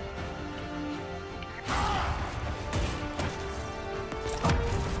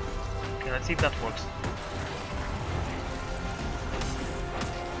 Okay, let's see if that works.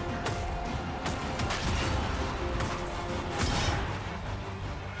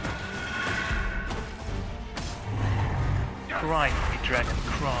 Cry, me dragon,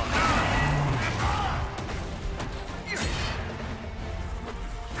 cry.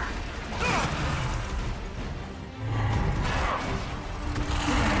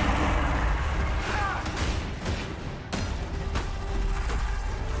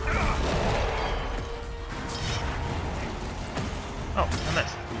 Oh, I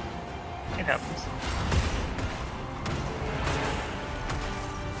missed. It happens.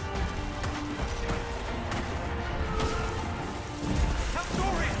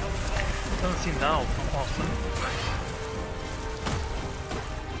 Doesn't seem that awesome.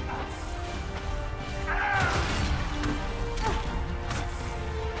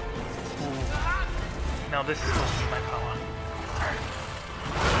 Ooh. Now this is supposed to be my power.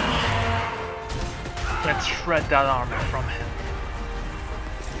 Let's shred that armor from him.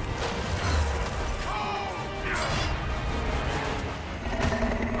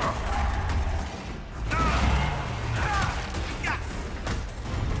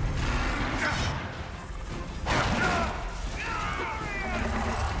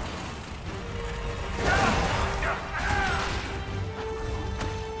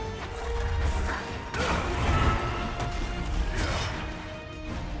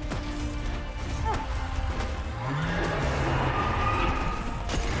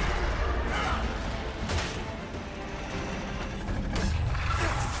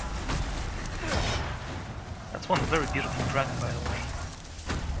 one's a very beautiful dragon, by the way.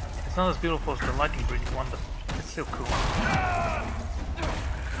 It's not as beautiful as the lightning breathing one, but it's still cool.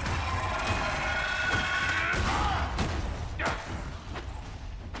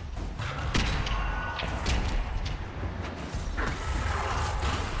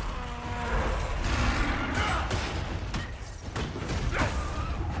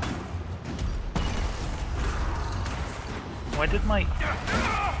 Why did my...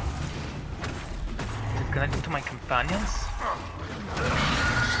 Is it connected to my companions?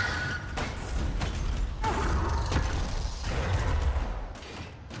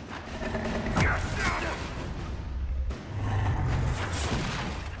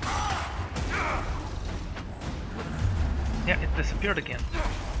 Yeah, it disappeared again.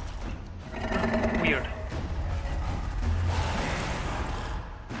 Weird.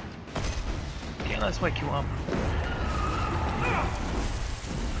 Okay, let's wake you up.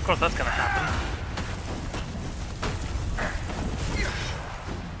 Of course that's gonna happen.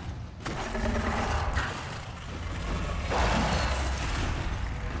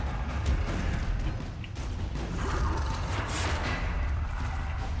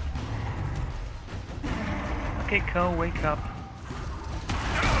 Okay, Ko, wake up.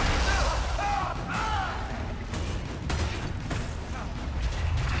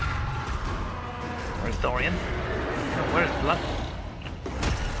 Where's Dorian? No, where's Blood?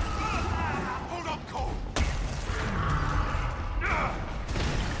 Hold up, Cole.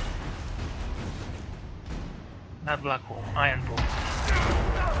 Not Black Bull, Iron Bull.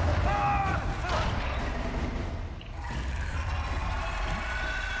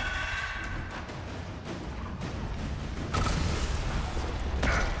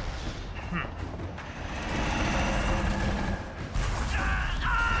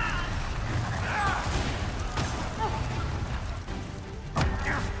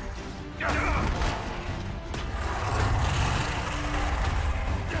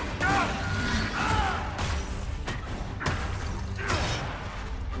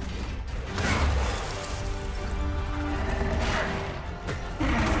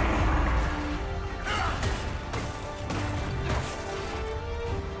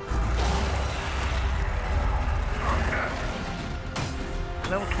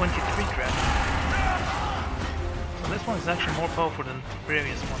 Level 23 dragon. So this one is actually more powerful than the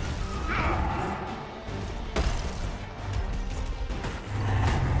previous one.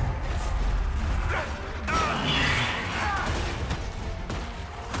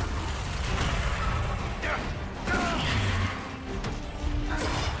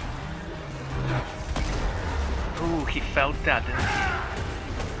 Ooh, he felt that, didn't he?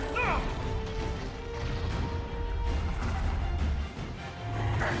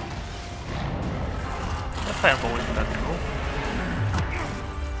 Fireball isn't that cool.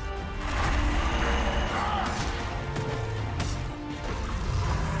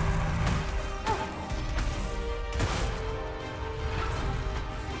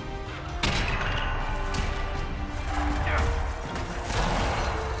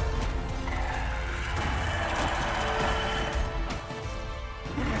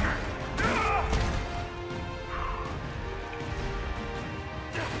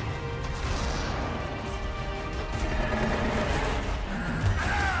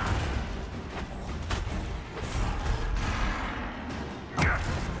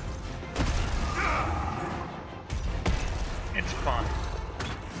 It's fun.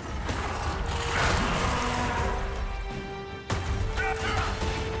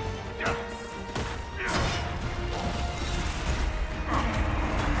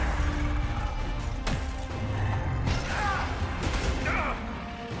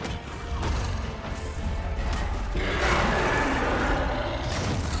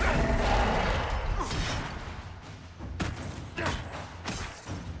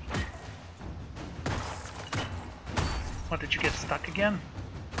 What, did you get stuck again?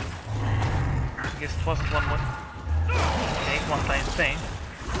 I guess it wasn't one time thing.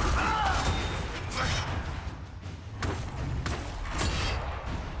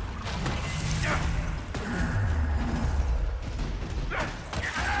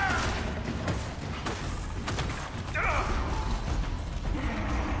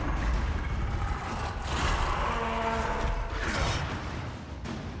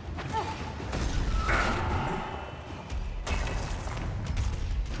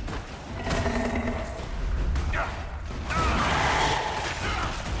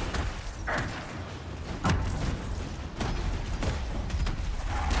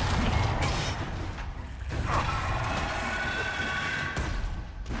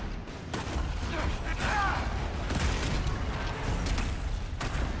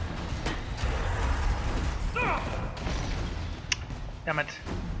 Damn it.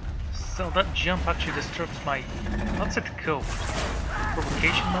 So that jump actually disturbs my... What's it called?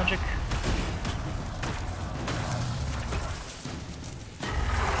 Provocation magic?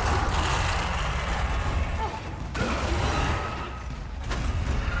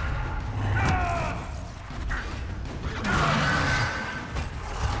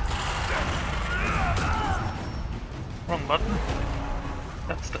 Wrong button.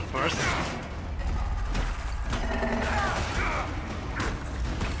 That's the first.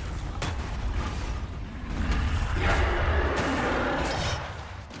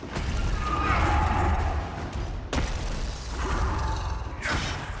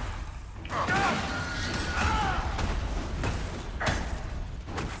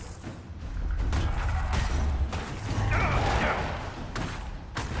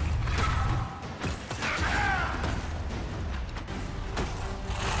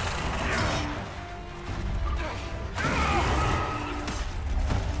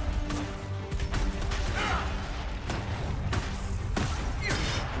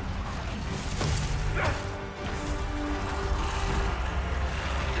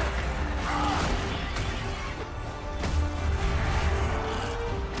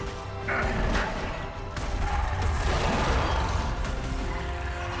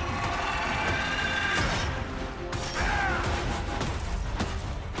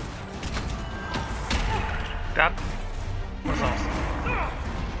 That was awesome.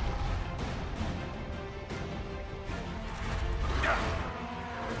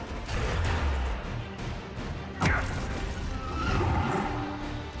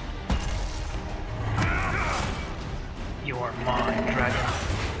 You are mine, dragon.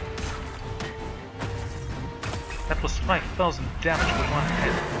 That was 5,000 damage with one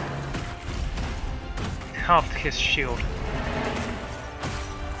hit. It halved his shield.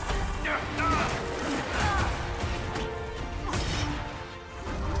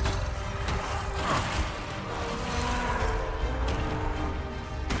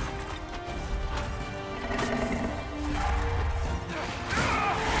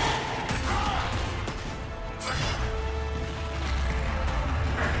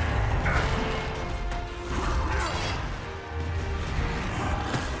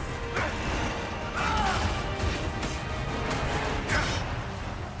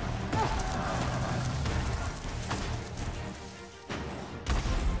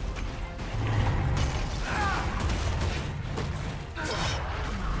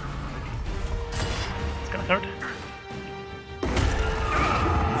 Hurt.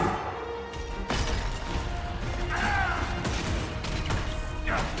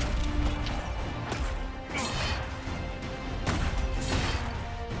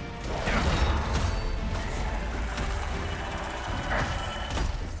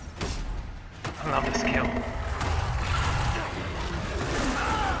 I love this kill.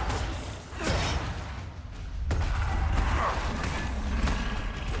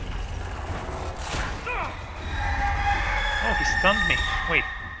 Oh, he stunned me. Wait,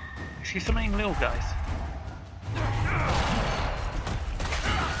 is he summoning little guys?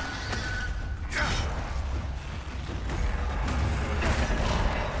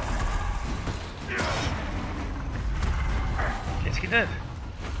 Yes, he did.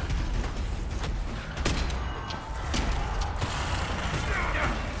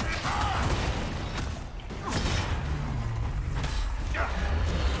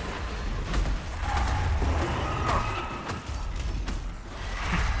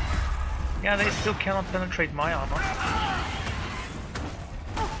 Yeah, they still cannot penetrate my armor.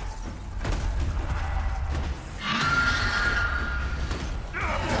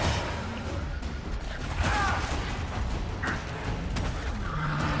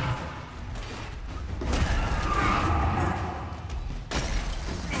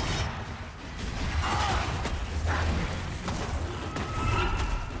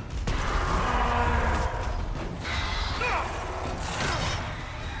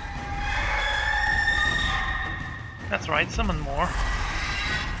 That's right, summon more.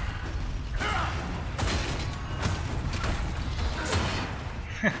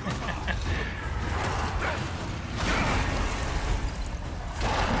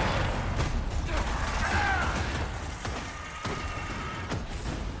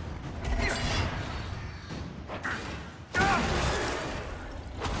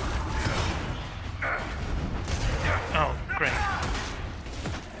 Oh, great.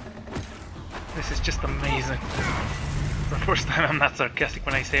 This is just amazing. For the first time I'm not sarcastic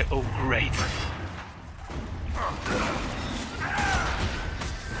when I say, oh great.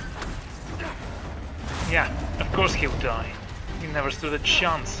 Yeah, of course he'll die. He never stood a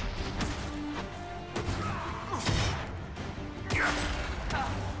chance.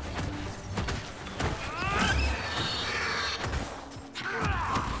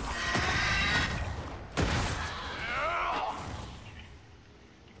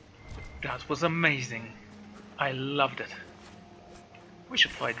 That was amazing. I loved it. We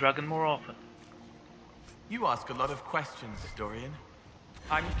should fly Dragon more often. You ask a lot of questions, Dorian.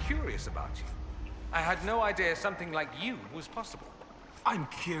 I'm curious about you. I had no idea something like you was possible. I'm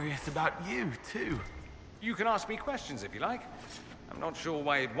curious about you, too. You can ask me questions if you like. I'm not sure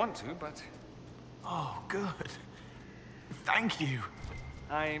why you'd want to, but... Oh, good. Thank you.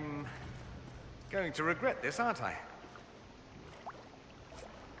 I'm... going to regret this, aren't I?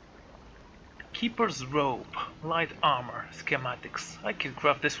 Keeper's robe, light armor, schematics. I could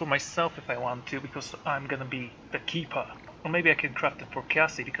craft this for myself if I want to, because I'm gonna be the keeper. Or maybe I can craft it for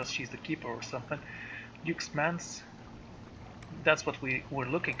Cassie because she's the keeper or something. Duke's Mance. That's what we were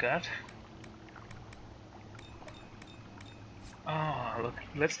looking at. Ah, look.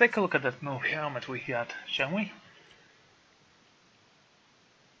 Let's take a look at that new helmet we got, shall we?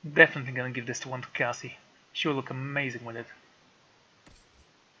 Definitely gonna give this to one to Cassie. She'll look amazing with it.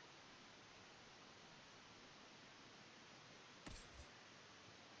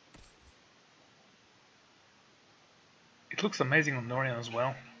 It looks amazing on Dorian as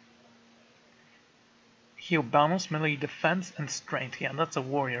well. Heal balance, melee defense, and strength. Yeah, that's a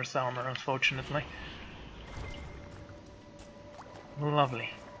warrior's armor, unfortunately. Lovely.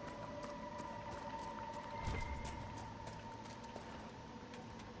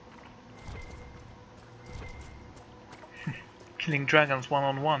 Killing dragons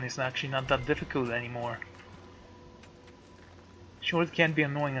one-on-one is actually not that difficult anymore. Sure, it can be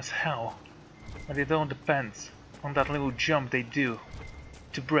annoying as hell, but it all depends on that little jump they do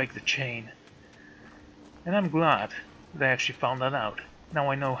to break the chain. And I'm glad they actually found that out.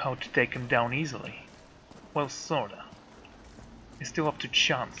 Now I know how to take him down easily. Well, sorta. It's still up to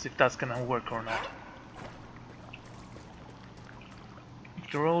chance if that's gonna work or not.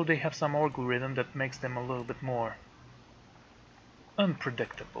 After all, they have some algorithm that makes them a little bit more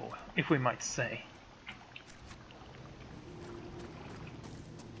unpredictable, if we might say.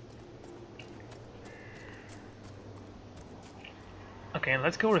 Okay,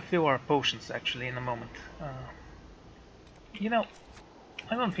 let's go refill our potions actually in a moment. You know,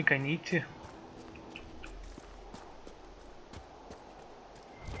 I don't think I need to.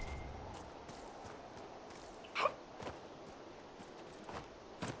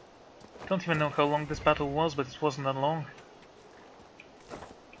 Don't even know how long this battle was, but it wasn't that long.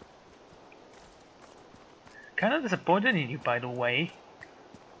 Kinda disappointed in you, by the way.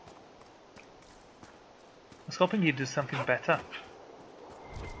 I was hoping you'd do something better.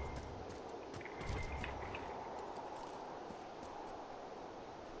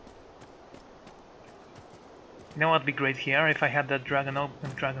 You know what'd be great here? If I had that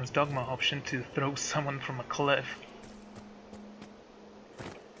Dragon's Dogma option to throw someone from a cliff.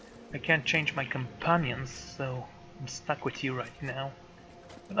 I can't change my companions, so I'm stuck with you right now.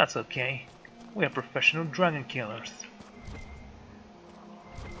 But that's okay. We are professional dragon killers.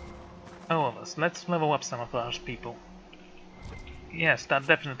 All of us. Let's level up some of our people. Yes, that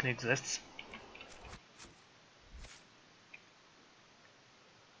definitely exists.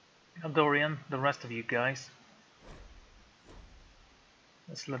 Now Dorian, the rest of you guys.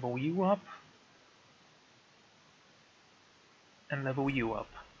 Let's level you up. And level you up.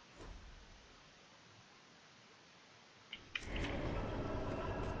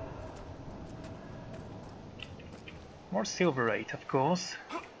 More silverate, of course.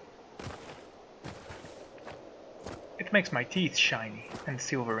 It makes my teeth shiny and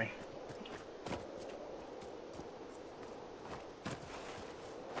silvery.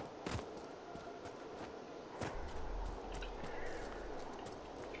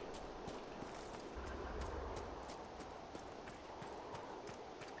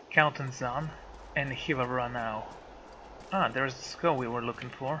 Count Zan and Hivara now. Ah, there's the skull we were looking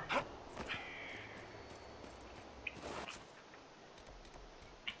for.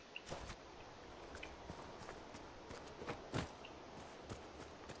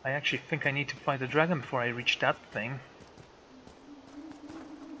 I actually think I need to fight the dragon before I reach that thing.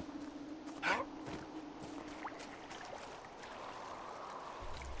 You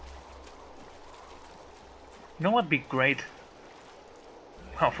know what'd be great?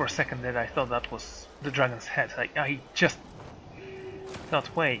 Oh, for a second there I thought that was the dragon's head. I just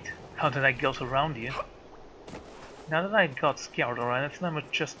thought, wait, how did I get around you? Now that I got scared or anything, I'm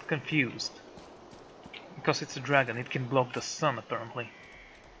just confused. Because it's a dragon, it can block the sun apparently.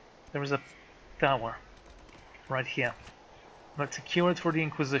 There is a tower right here. Let's secure it for the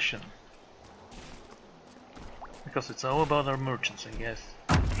Inquisition. Because it's all about our merchants, I guess.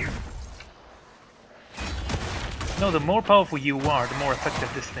 No, the more powerful you are, the more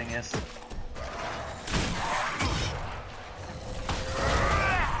effective this thing is.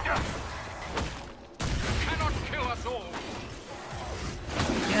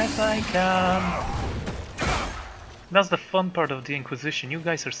 I can. That's the fun part of the Inquisition. You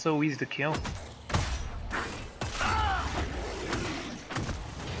guys are so easy to kill.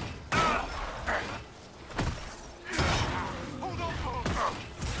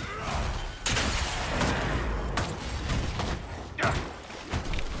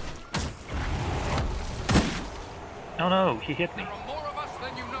 Oh no, he hit me.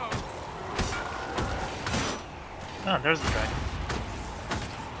 Ah, there's the dragon.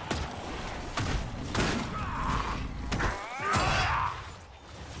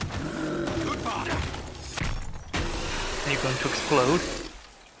 Are you going to explode?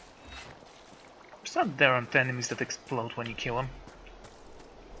 There's not there aren't enemies that explode when you kill them.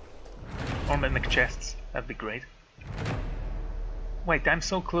 Or mimic chests, that'd be great. Wait, I'm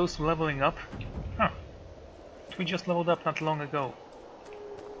so close to leveling up? Huh. We just leveled up not long ago.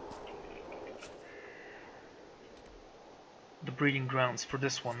 The breeding grounds for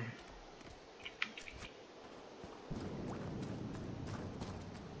this one.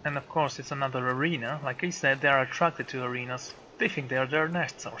 And of course it's another arena. Like I said, they are attracted to arenas. They think they are their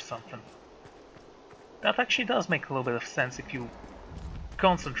nests or something. That actually does make a little bit of sense if you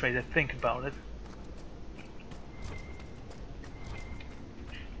concentrate and think about it.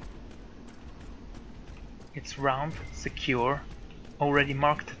 It's round, secure, already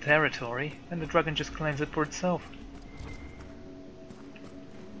marked territory, and the dragon just claims it for itself.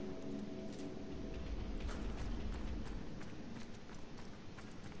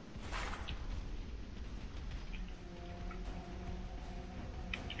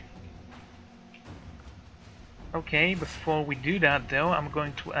 Okay, before we do that though, I'm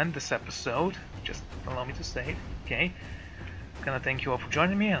going to end this episode. Just allow me to save. Okay. I'm gonna thank you all for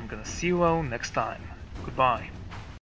joining me, and I'm gonna see you all next time. Goodbye.